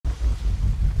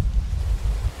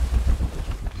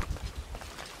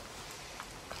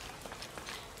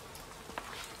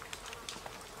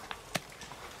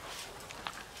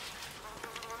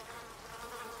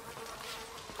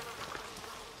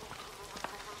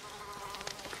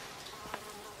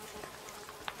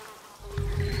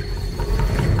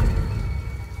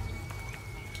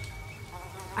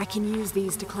can use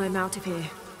these to climb out of here.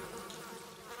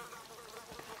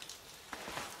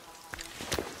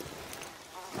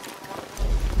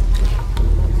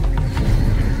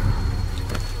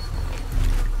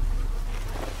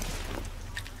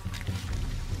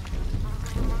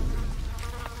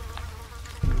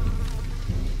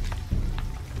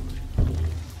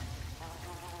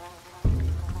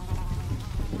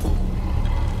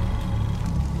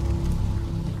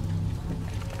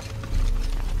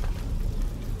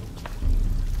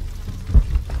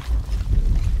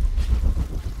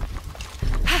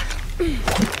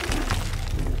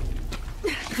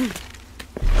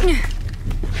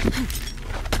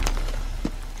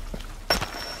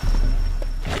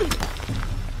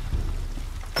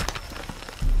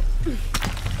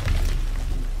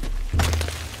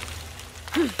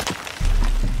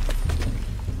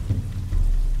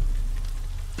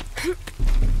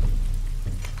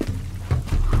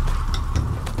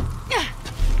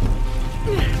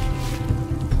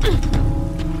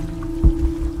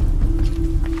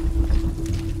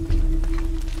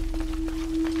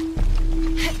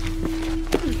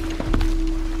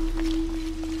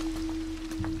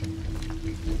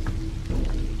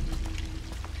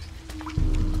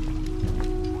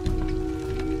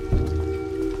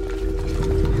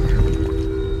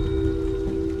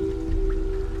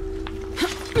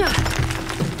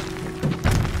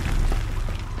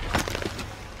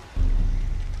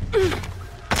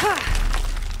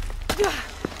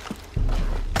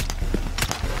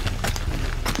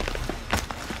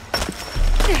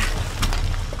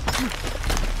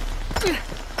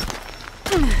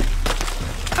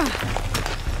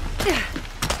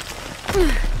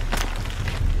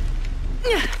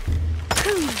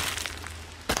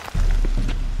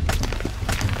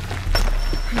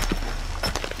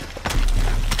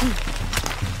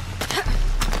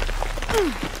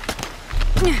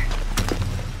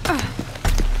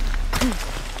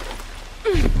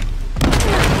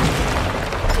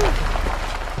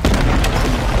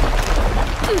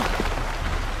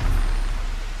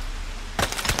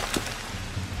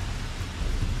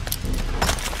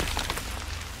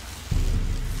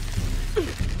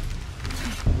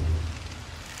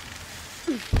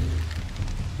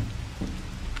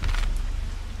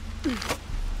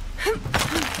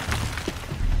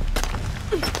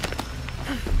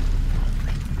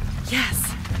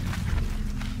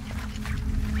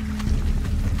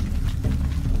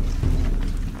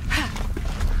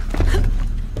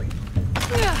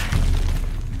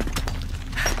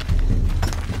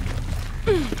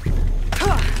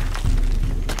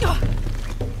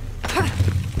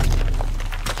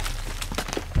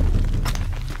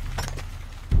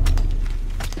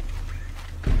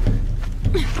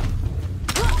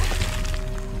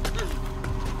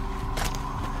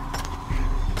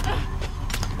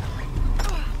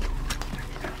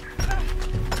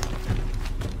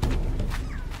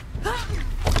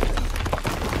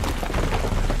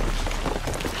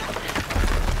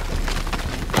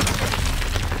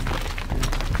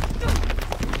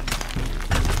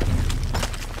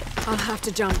 I'll have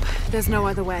to jump. There's no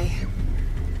other way.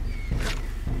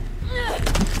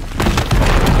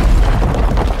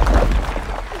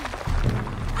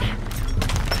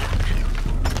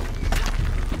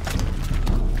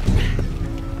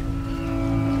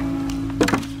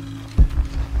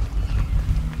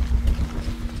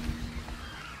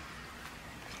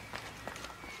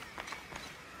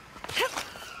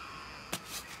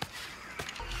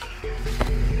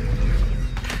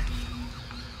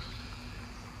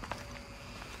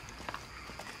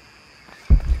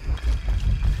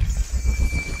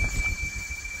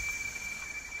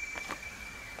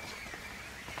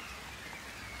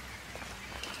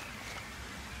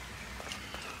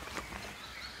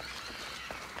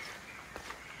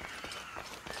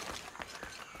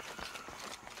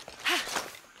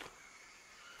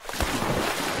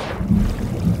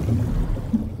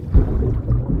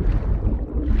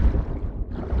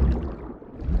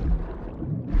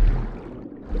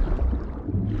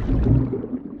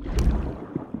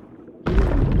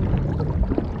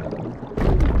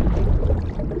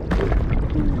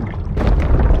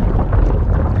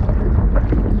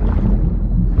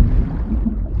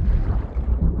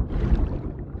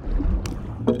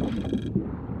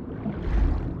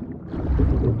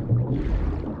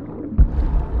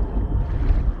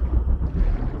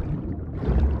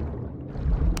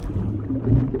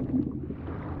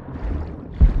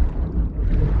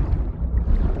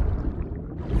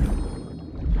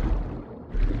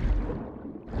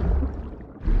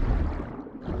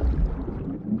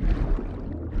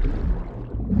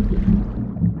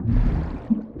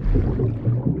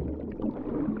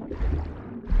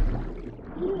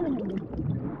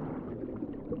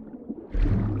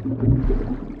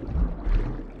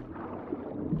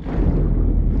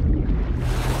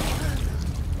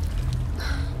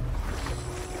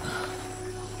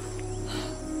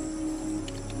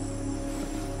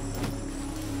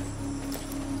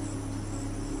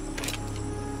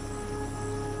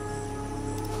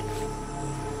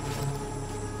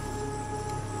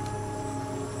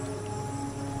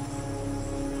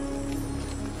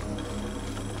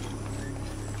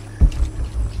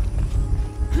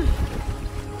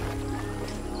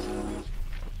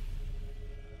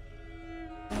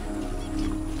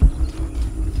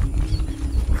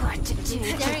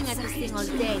 Staring at this thing all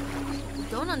day.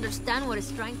 Don't understand what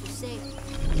it's trying to say.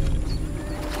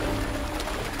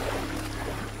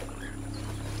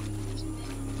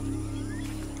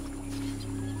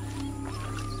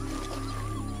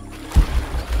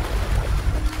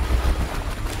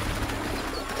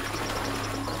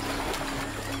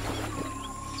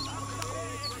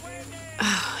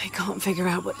 I can't figure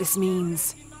out what this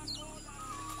means.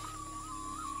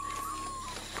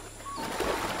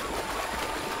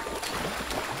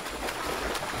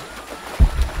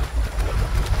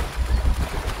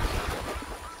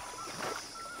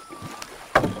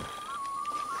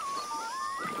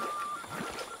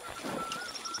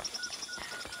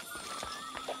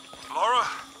 Lara,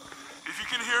 if you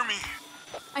can hear me.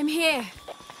 I'm here.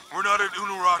 We're not at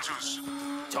Unuratu's.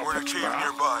 We're in a cave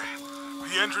nearby.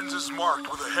 The entrance is marked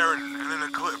with a heron and an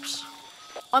eclipse.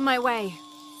 On my way.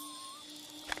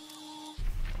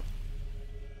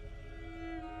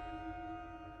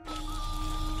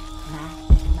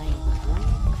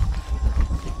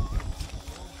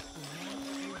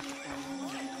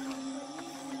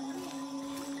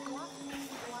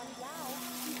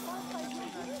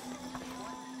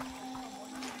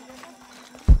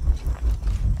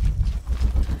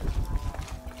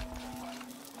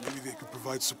 Maybe they could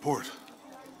provide support.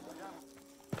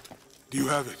 Do you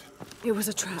have it? It was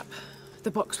a trap.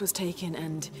 The box was taken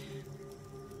and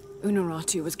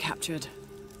Unuratu was captured.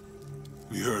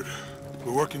 We heard.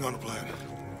 We're working on a plan.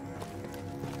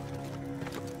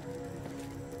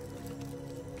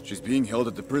 She's being held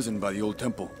at the prison by the old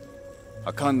temple.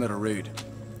 Akan led a raid,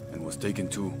 and was taken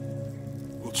too.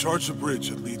 We'll charge the bridge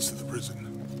that leads to the prison.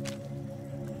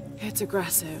 It's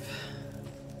aggressive.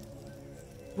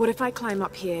 What if I climb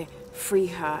up here, free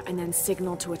her, and then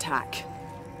signal to attack?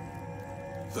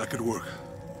 That could work.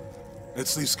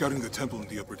 Let's leave scouting the temple in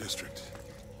the upper district.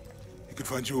 He could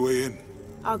find you a way in.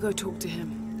 I'll go talk to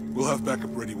him. We'll have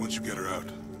backup ready once you get her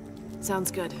out. Sounds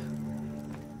good.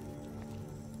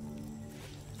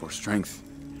 For strength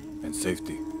and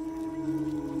safety.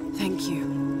 Thank you.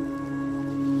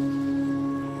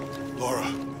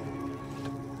 Lara.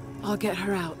 I'll get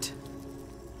her out.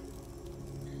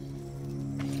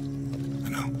 I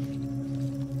know.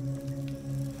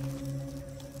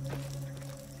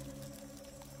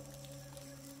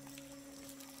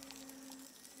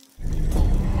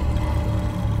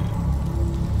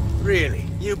 Really?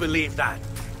 You believe that?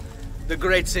 The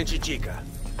great Senchichika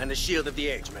and the shield of the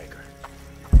Age-Maker.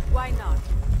 Why not?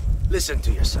 Listen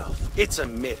to yourself. It's a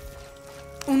myth.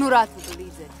 Unuratu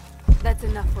believes it. That's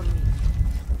enough for me.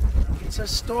 It's a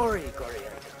story, Coriander.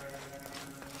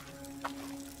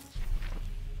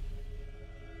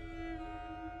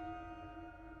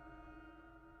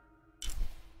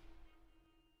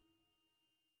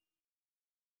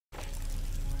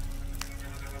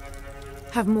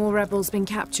 Have more rebels been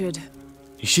captured?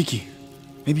 Ishiki,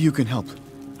 maybe you can help.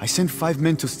 I sent 5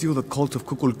 men to steal the cult of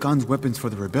Kukulkan's weapons for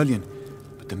the rebellion,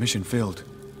 but the mission failed.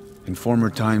 In former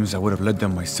times, I would have led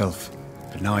them myself,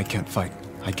 but now I can't fight.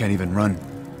 I can't even run,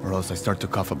 or else I start to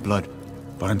cough up blood.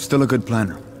 But I'm still a good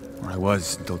planner, or I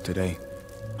was until today.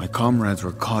 My comrades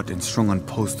were caught and strung on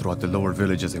posts throughout the lower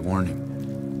village as a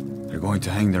warning. They're going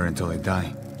to hang there until they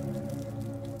die.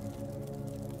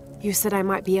 You said I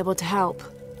might be able to help.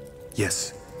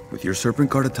 Yes, with your serpent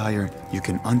guard attire, you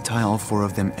can untie all 4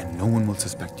 of them and no one will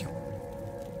suspect you.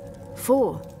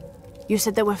 4? You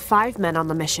said there were 5 men on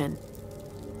the mission.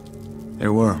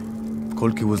 There were.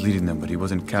 Kolki was leading them, but he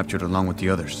wasn't captured along with the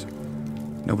others.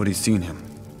 Nobody's seen him.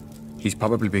 He's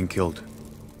probably been killed.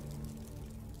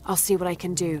 I'll see what I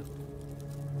can do.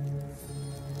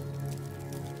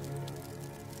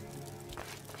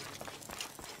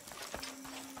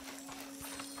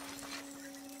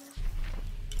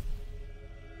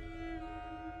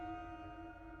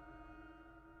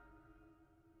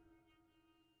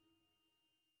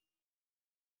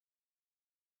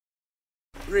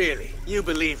 Really? You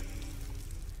believe...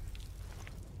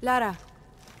 Lara,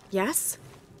 Yes?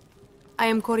 I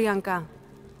am Koryanka.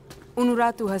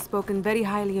 Unuratu has spoken very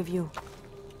highly of you.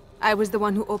 I was the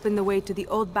one who opened the way to the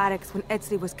old barracks when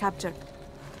Etсли was captured.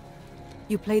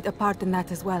 You played a part in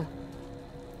that as well.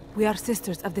 We are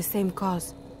sisters of the same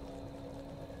cause.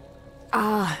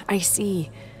 Ah, I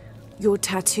see. Your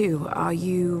tattoo, are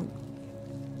you...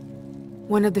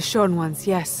 One of the shorn ones,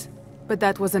 yes. But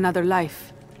that was another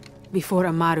life. Before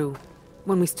Amaru,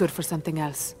 when we stood for something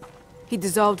else. He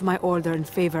dissolved my order in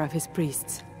favor of his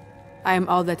priests. I am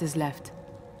all that is left.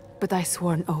 But I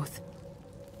swore an oath.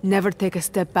 Never take a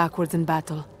step backwards in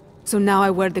battle. So now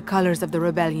I wear the colors of the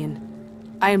rebellion.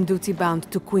 I am duty-bound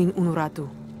to Queen Unuratu.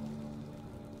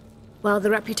 Well,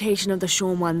 the reputation of the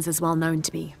Shorn Ones is well known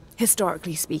to me.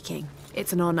 Historically speaking,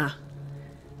 it's an honor.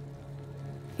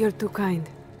 You're too kind.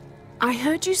 I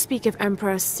heard you speak of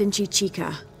Emperor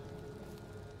Sinchichika.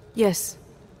 Yes,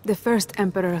 the first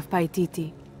Emperor of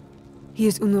Paititi. He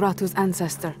is Unuratu's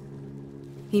ancestor.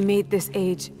 He made this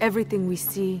age everything we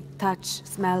see, touch,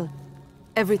 smell,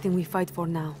 everything we fight for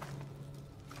now.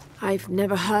 I've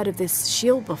never heard of this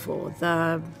shield before,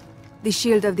 the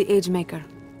Shield of the Agemaker.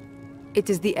 It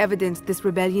is the evidence this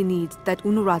rebellion needs that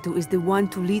Unuratu is the one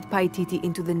to lead Paititi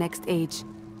into the next age.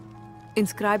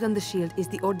 Inscribed on the shield is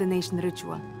the ordination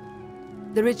ritual.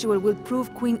 The ritual will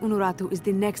prove Queen Unuratu is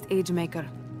the next Agemaker,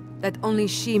 that only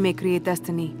she may create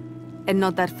destiny, and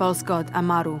not that false god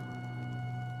Amaru.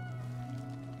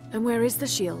 And where is the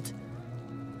shield?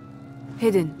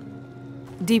 Hidden.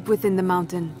 Deep within the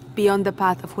mountain, beyond the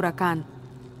path of Huracan.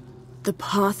 The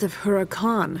Path of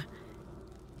Huracan.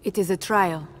 It is a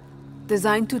trial,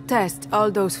 designed to test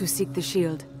all those who seek the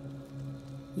shield.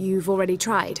 You've already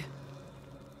tried?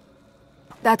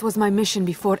 That was my mission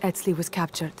before Etzli was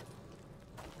captured.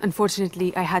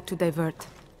 Unfortunately, I had to divert.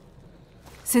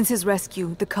 Since his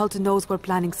rescue, the cult knows we're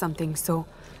planning something, so...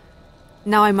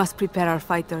 now I must prepare our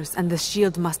fighters, and the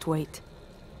shield must wait.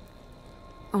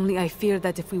 Only I fear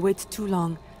that if we wait too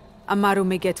long, Amaru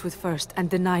may get to it first and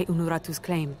deny Unuratu's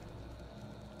claim.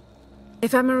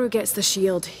 If Amaru gets the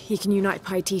shield, he can unite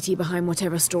Paititi behind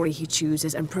whatever story he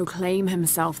chooses and proclaim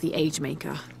himself the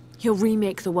Agemaker. He'll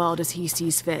remake the world as he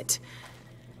sees fit.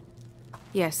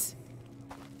 Yes.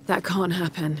 That can't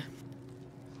happen.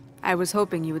 I was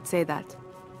hoping you would say that.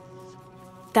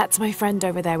 That's my friend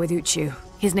over there with Uchu.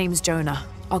 His name's Jonah.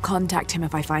 I'll contact him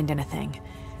if I find anything.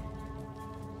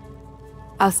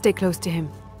 I'll stay close to him.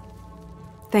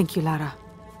 Thank you, Lara.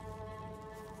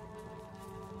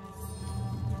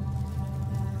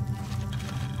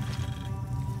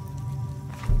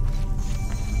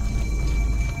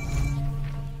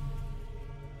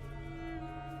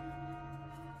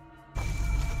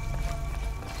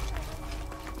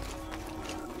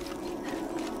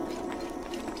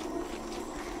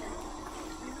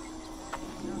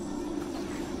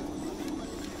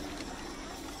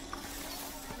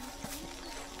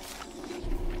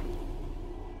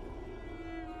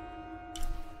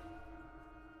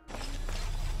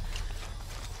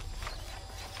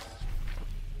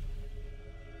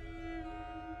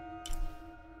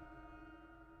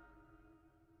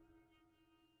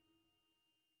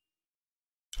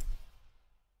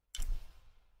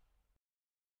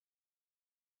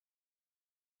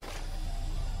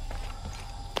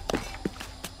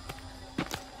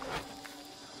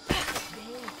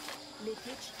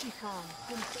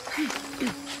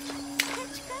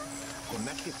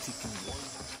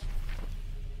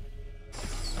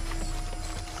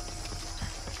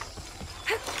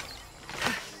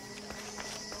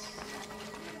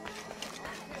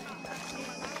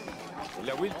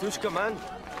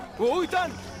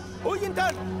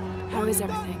 How is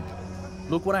everything?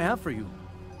 Look what I have for you.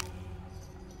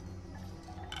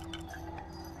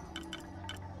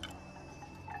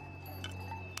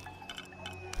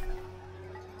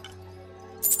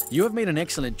 You have made an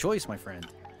excellent choice, my friend.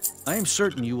 I am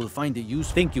certain you will find it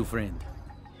useful. Thank you, friend.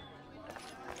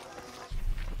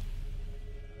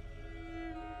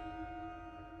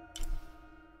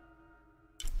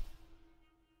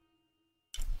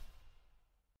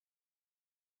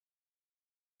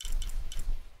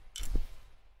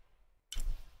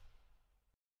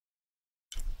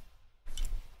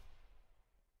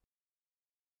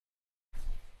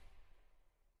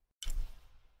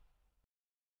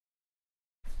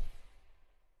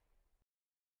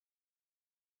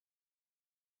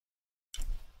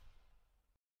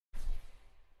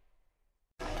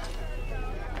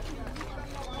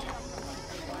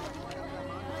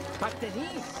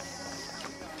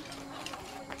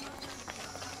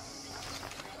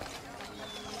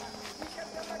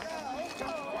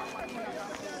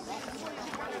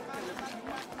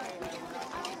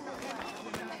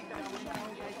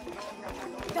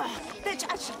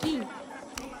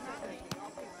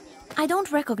 I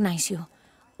don't recognize you.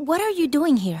 What are you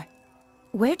doing here?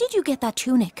 Where did you get that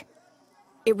tunic?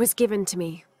 It was given to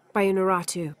me by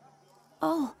Unuratu.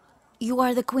 Oh, you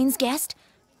are the Queen's guest?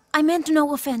 I meant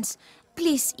no offense.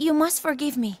 Please, you must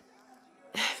forgive me.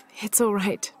 It's all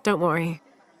right, don't worry.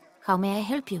 How may I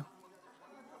help you?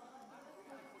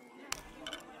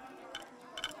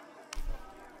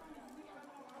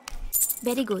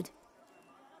 Very good.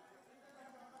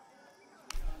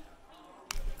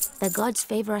 The gods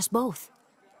favor us both.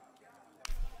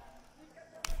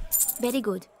 Very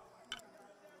good.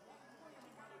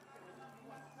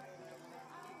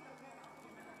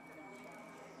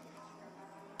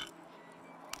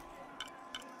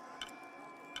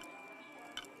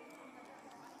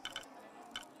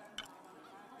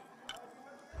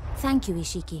 Thank you,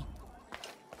 Ishiki.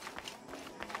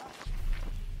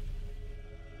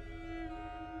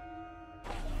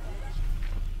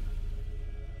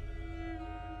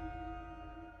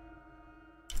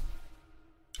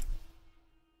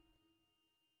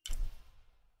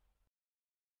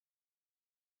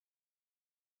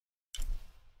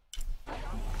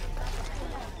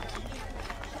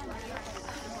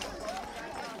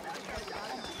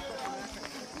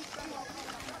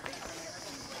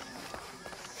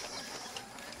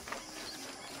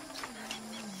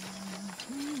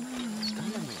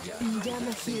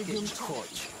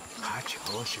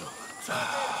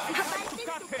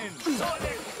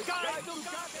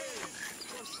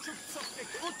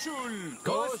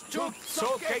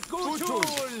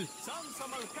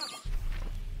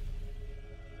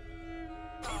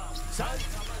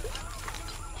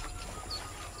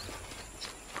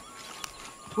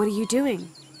 What are you doing?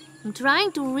 I'm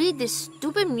trying to read this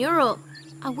stupid mural.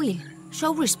 I will.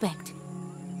 Show respect.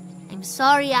 I'm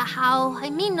sorry, Ahau. I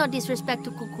mean no disrespect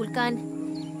to Kukulkan.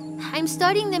 I'm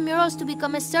studying the murals to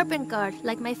become a serpent guard,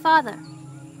 like my father.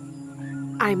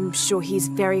 I'm sure he's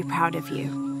very proud of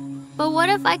you. But what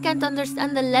if I can't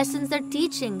understand the lessons they're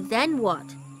teaching? Then what?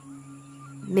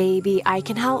 Maybe I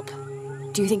can help.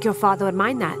 Do you think your father would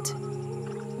mind that?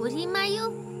 Would he,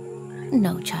 Mayu?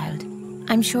 No, child.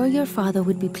 I'm sure your father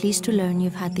would be pleased to learn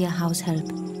you've had the Ahau's help.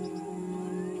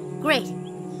 Great.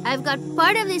 I've got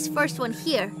part of this first one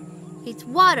here. It's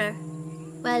water.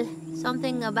 Well,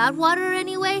 something about water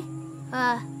anyway.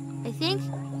 I think.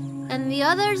 And the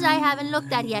others I haven't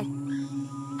looked at yet.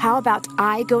 How about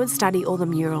I go and study all the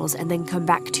murals and then come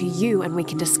back to you and we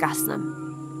can discuss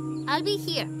them? I'll be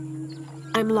here.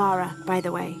 I'm Lara, by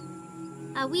the way.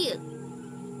 I will.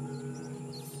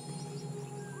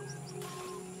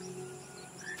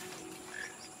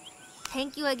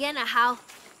 Thank you again, Ahau.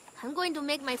 I'm going to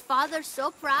make my father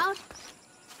so proud.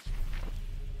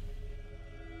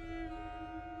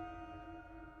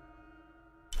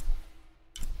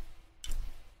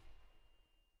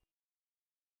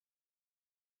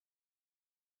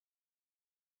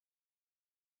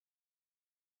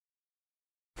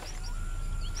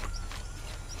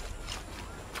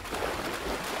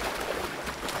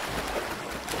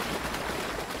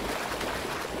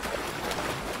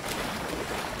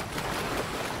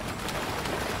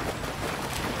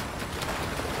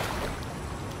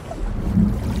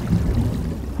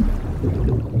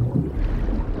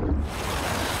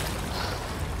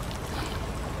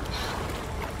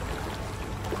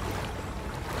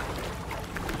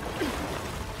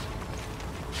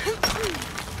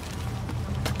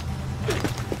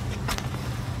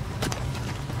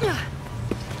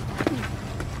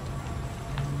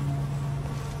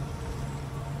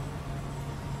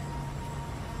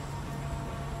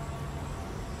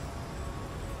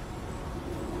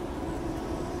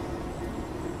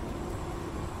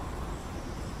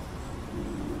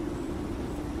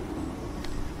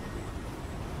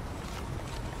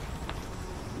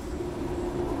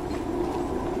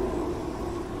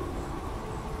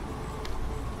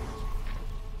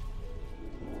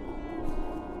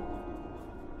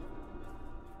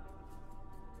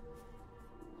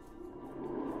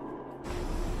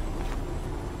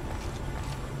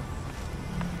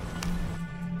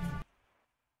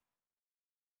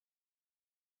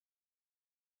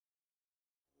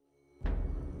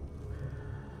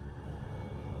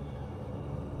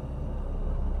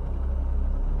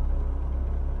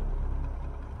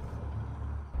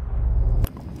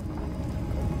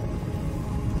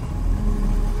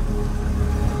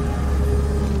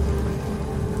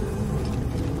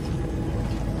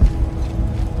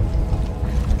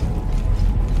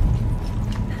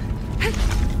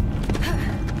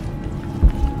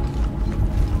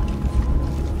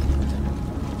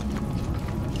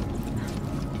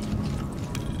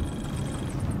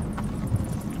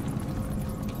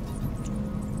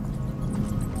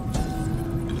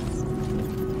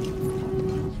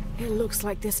 Looks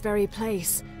like this very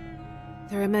place.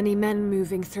 There are many men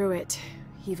moving through it.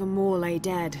 Even more lay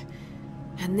dead.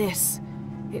 And this,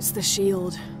 it's the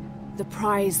shield. The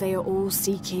prize they are all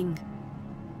seeking.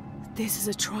 This is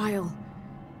a trial.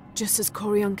 Just as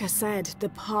Koryanka said, the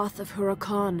path of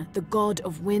Hurakan, the god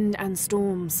of wind and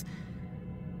storms.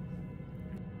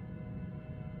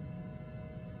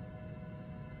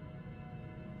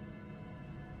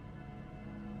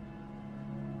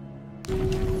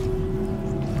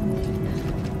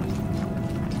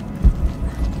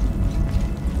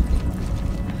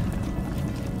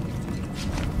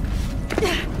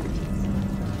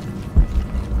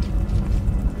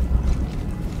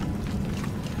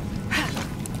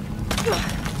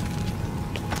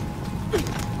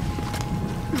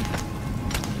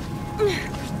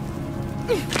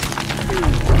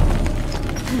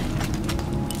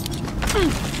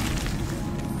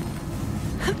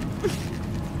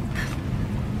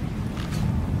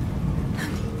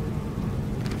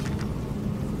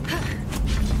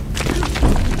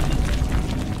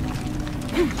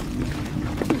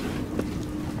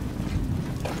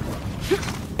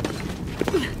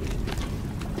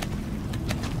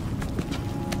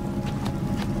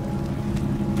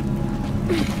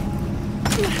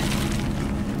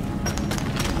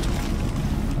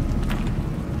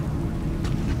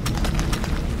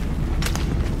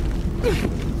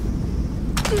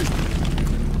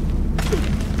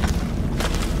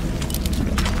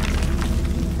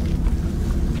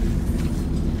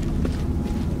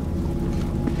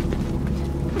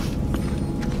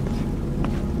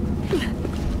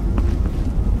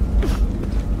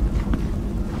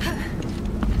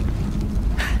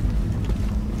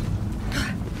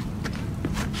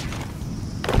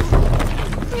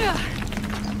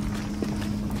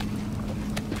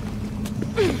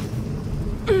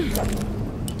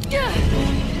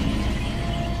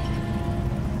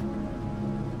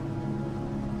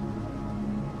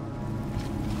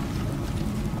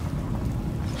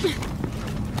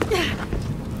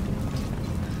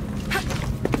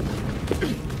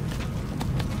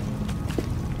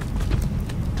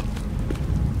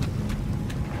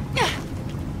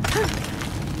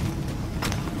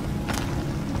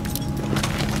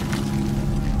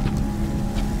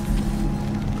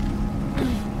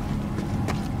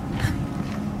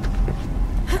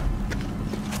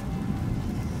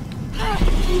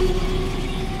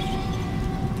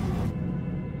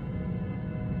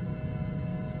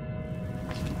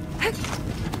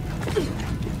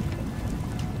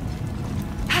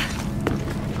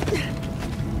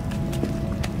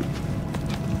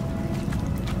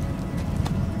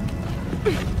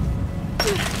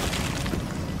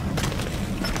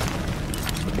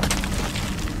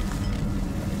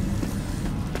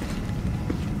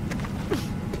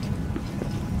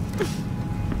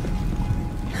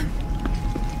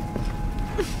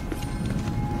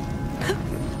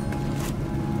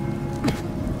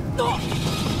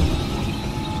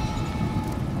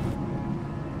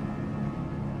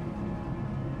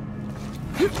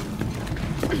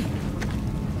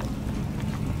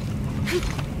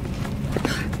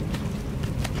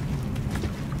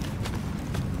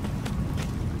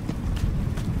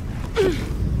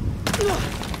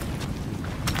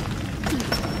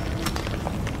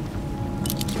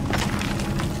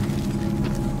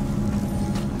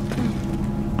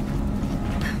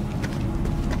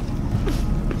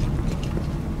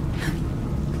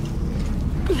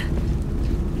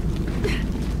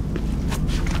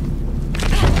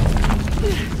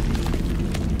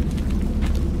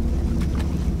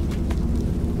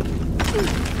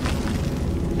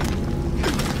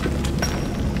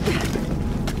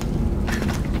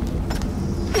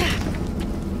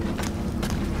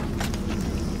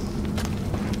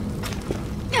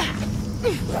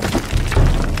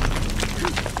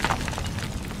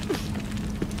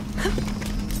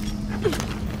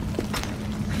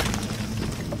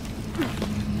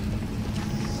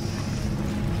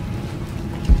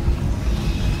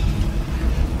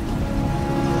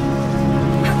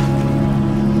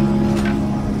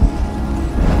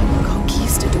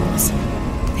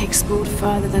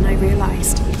 Further than I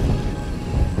realized.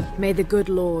 May the good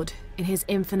Lord, in his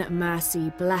infinite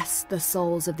mercy, bless the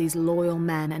souls of these loyal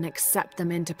men and accept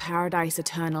them into paradise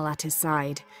eternal at his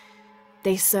side.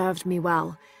 They served me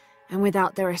well, and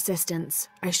without their assistance,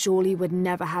 I surely would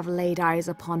never have laid eyes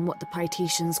upon what the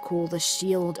Paititians call the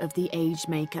Shield of the Age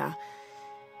Maker.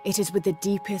 It is with the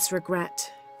deepest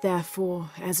regret, therefore,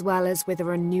 as well as with a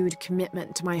renewed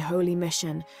commitment to my holy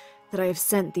mission, that I have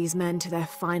sent these men to their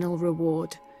final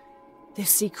reward. This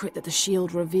secret that the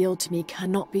shield revealed to me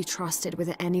cannot be trusted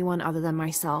with anyone other than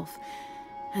myself,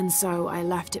 and so I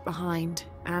left it behind,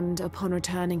 and upon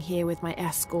returning here with my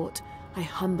escort, I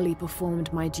humbly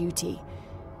performed my duty.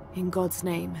 In God's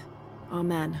name,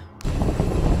 Amen.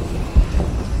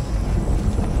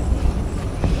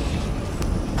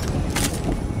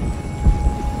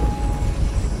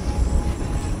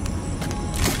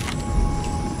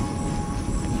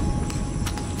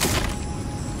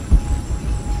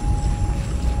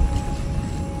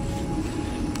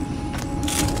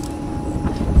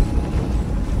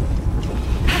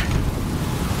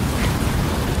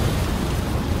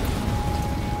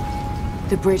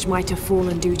 The bridge might have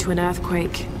fallen due to an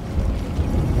earthquake.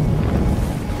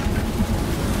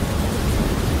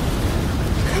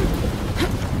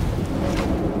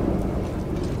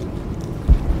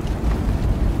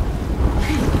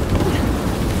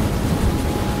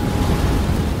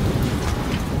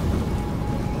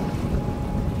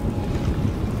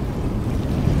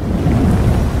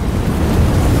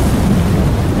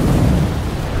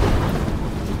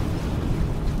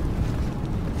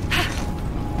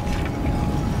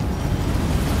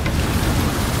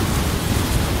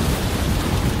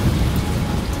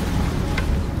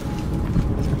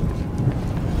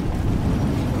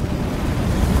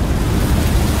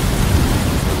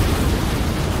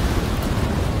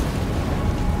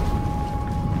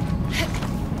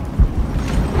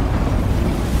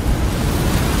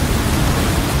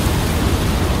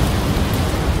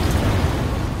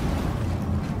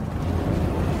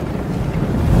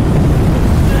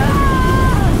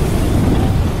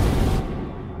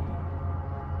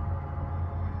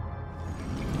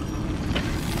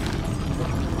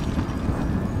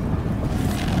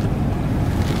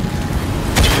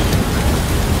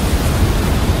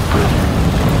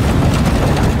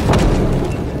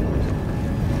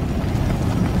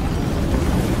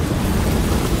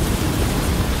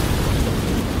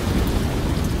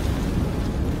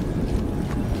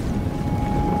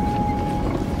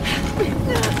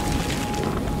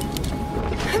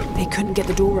 get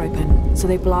the door open, so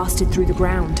they blasted through the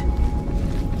ground.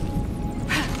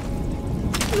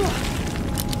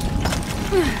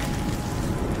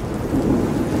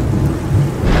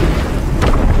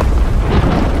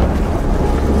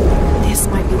 This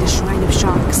might be the Shrine of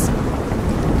Sharks.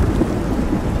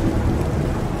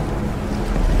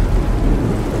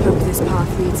 Hope this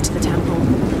path leads to the temple.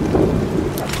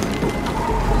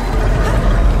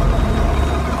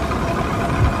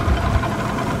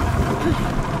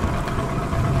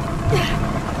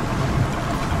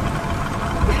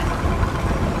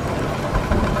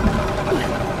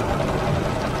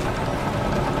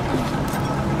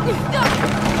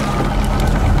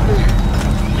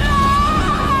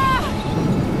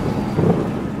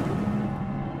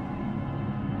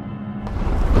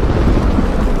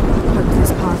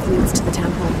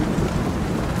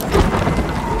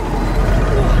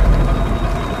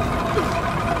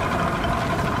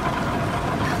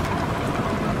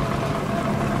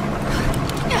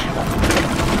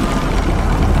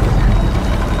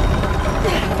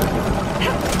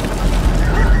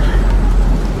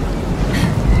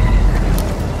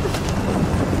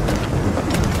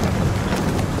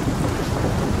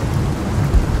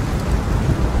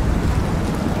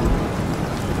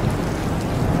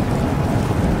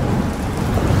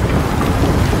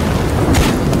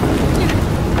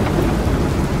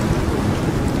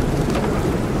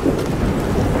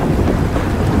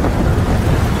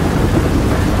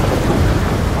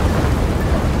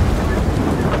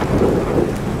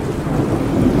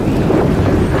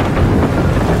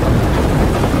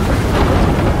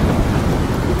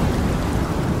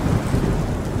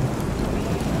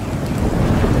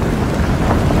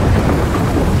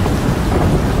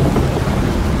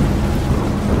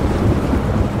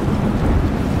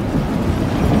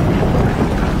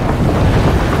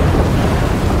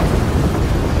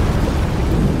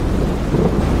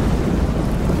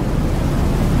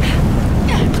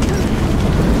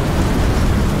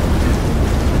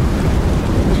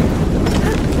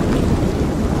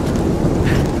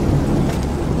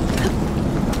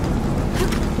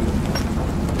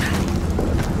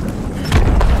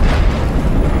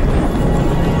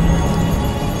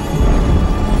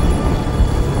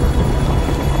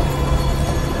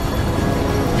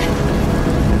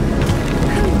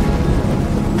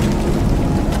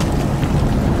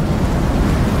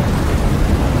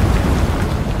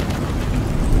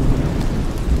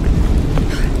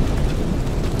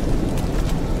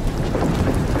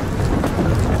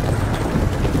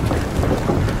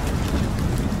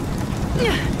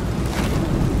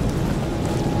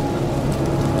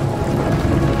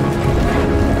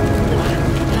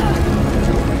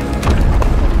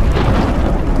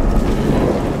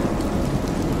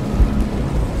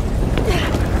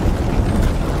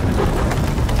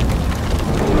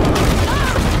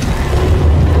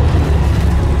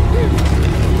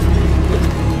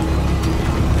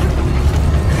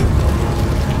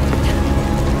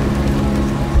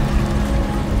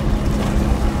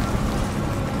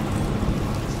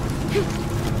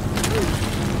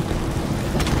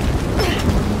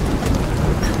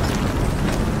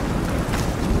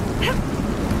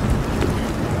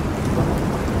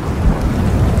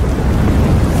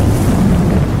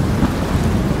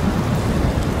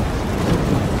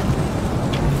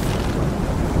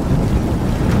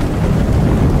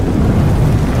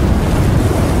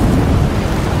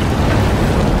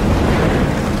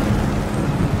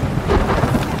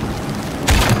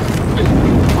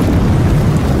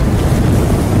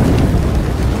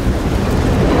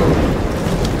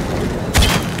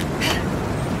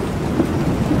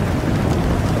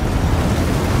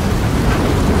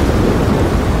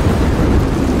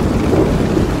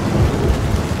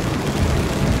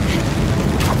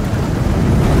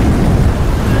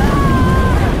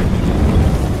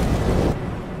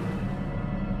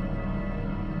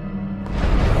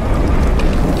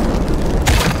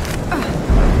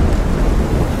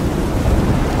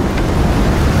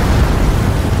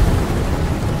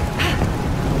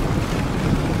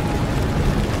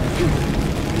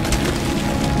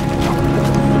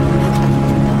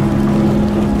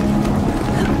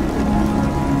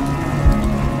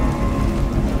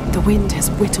 The wind has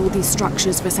whittled these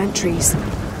structures for centuries.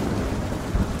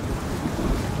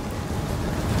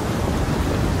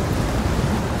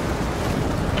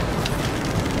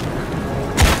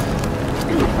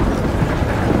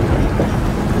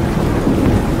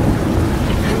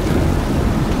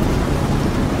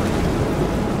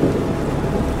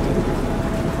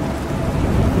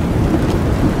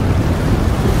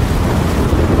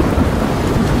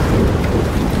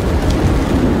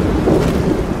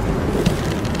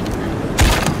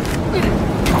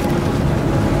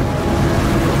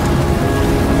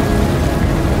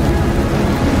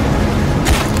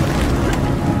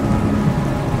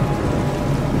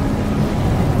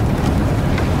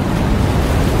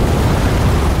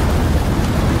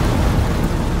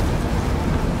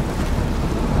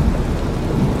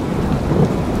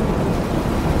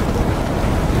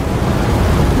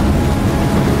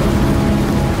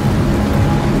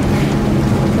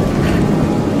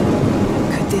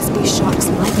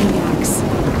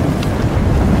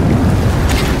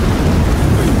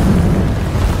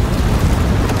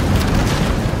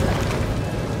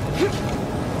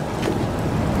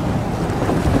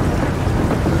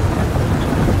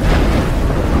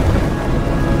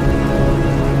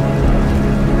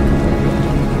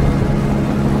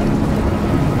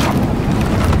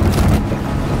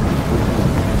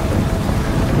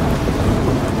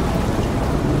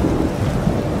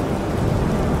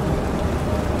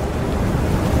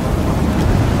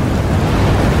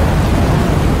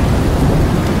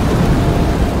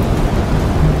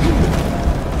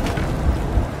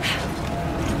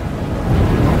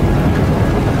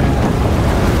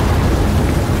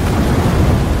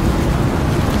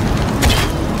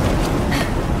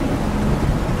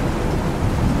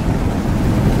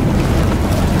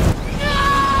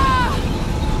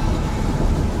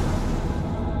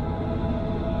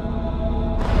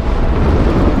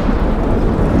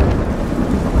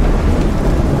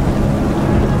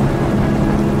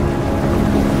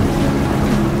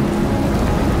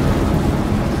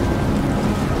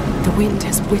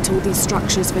 whittled these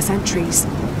structures for centuries.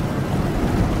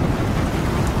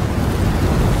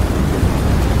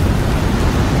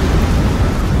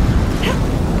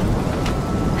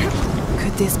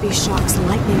 Could this be Shark's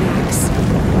lightning axe?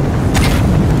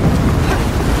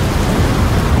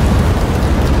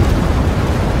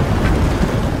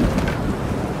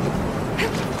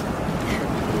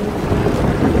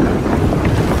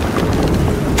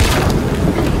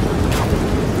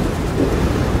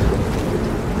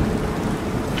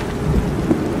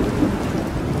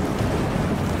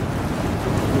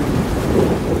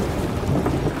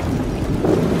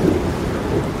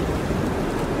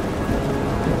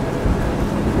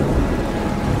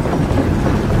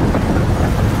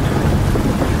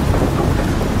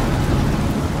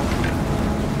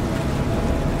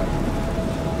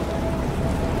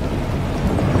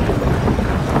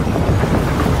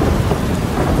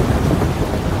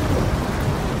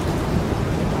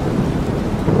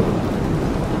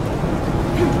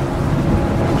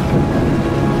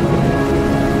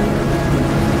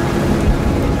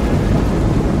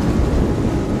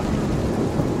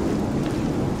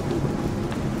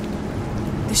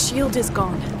 The shield is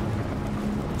gone.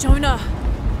 Jonah!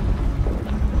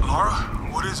 Lara,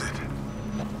 what is it?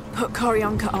 Put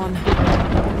Koryanka on.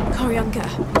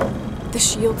 Koryanka, the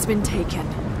shield's been taken.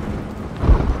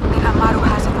 The Amaru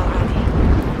has it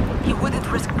already. He wouldn't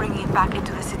risk bringing it back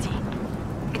into the city.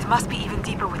 It must be even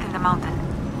deeper within the mountain.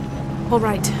 All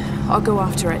right, I'll go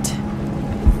after it.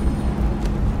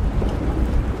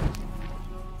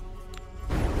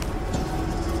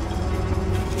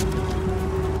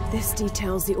 This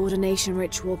details the ordination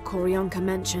ritual Koryanka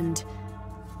mentioned.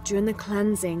 During the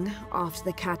cleansing, after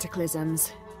the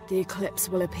cataclysms, the eclipse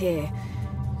will appear.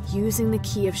 Using the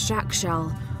key of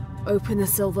Shakshal, open the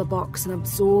silver box and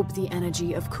absorb the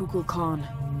energy of Kukulkan.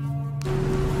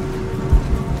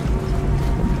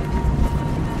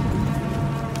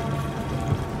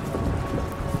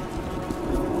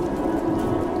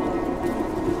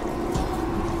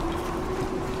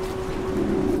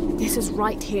 This is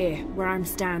right here, where I'm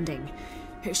standing.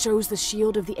 It shows the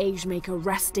shield of the Age Maker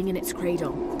resting in its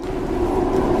cradle.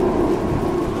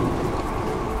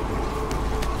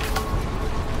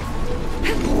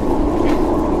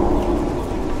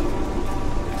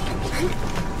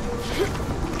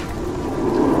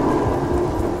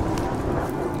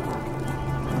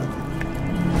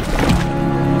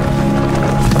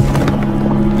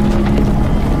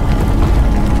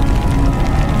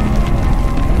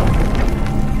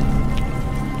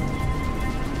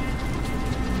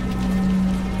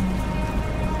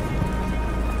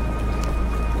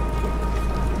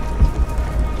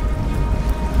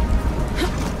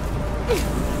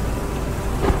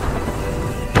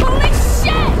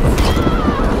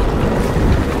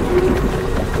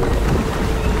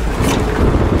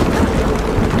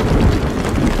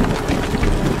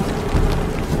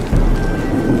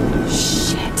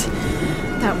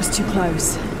 Too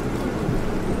close.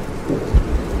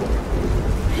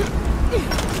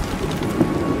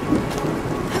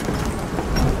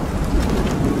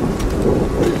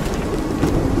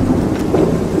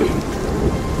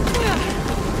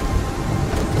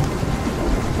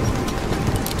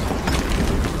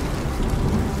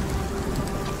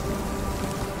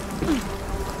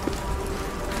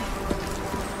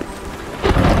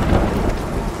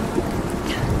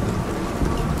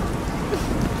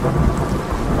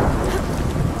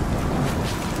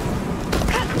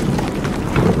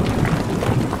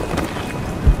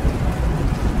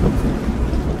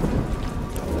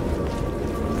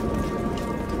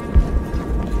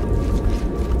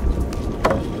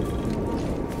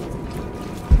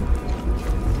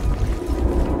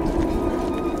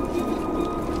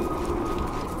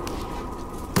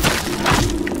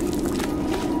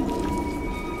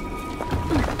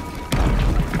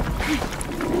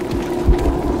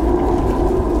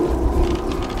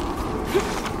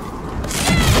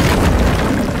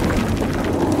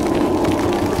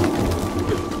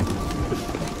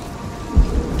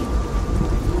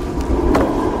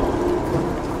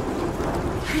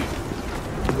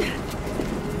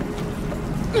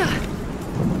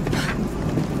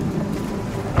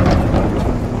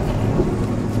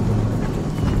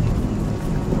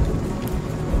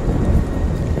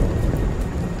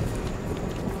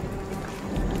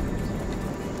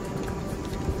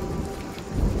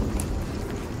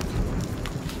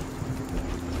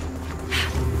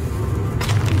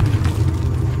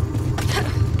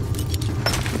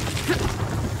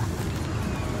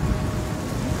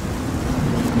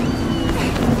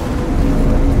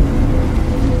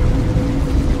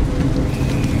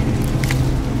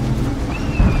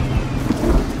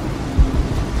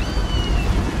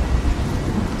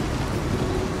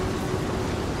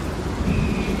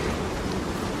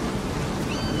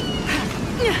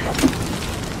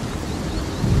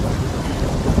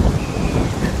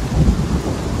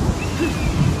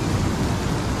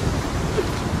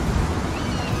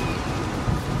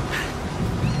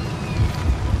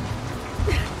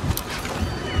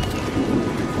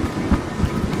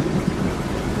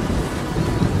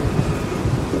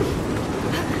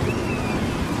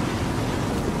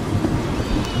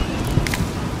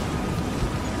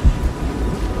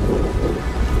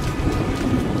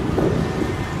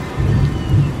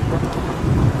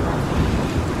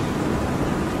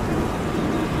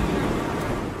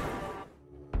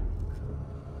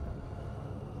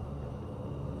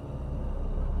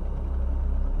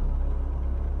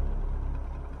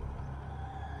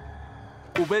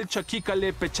 Ubel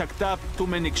chakikale pechaktap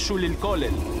tumenik shulil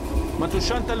kolel.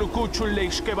 Matushanta lukuchul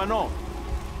leishkebano.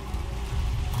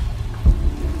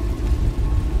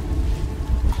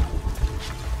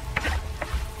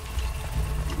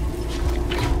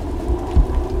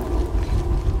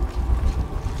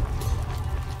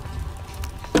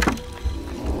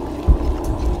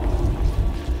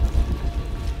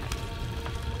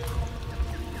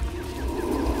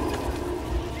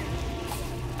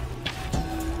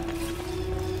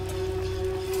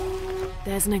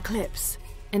 There's an eclipse,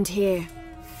 and here,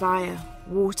 fire,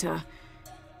 water.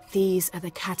 These are the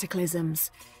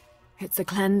cataclysms. It's a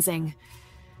cleansing.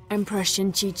 Emperor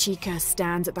Shinchichika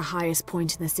stands at the highest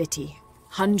point in the city.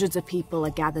 Hundreds of people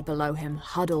are gathered below him,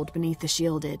 huddled beneath the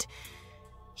shielded.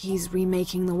 He's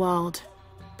remaking the world,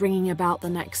 bringing about the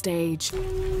next age.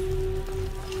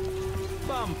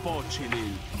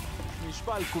 Bampochilil,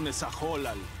 Mishpal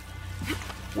kunesajolal.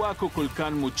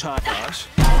 Wakukulkan muchachas.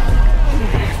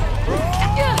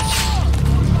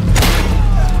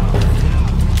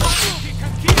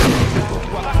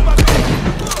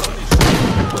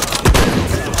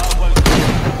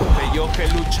 Yo que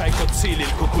lucha y cotzil el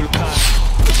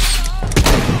cuculcán.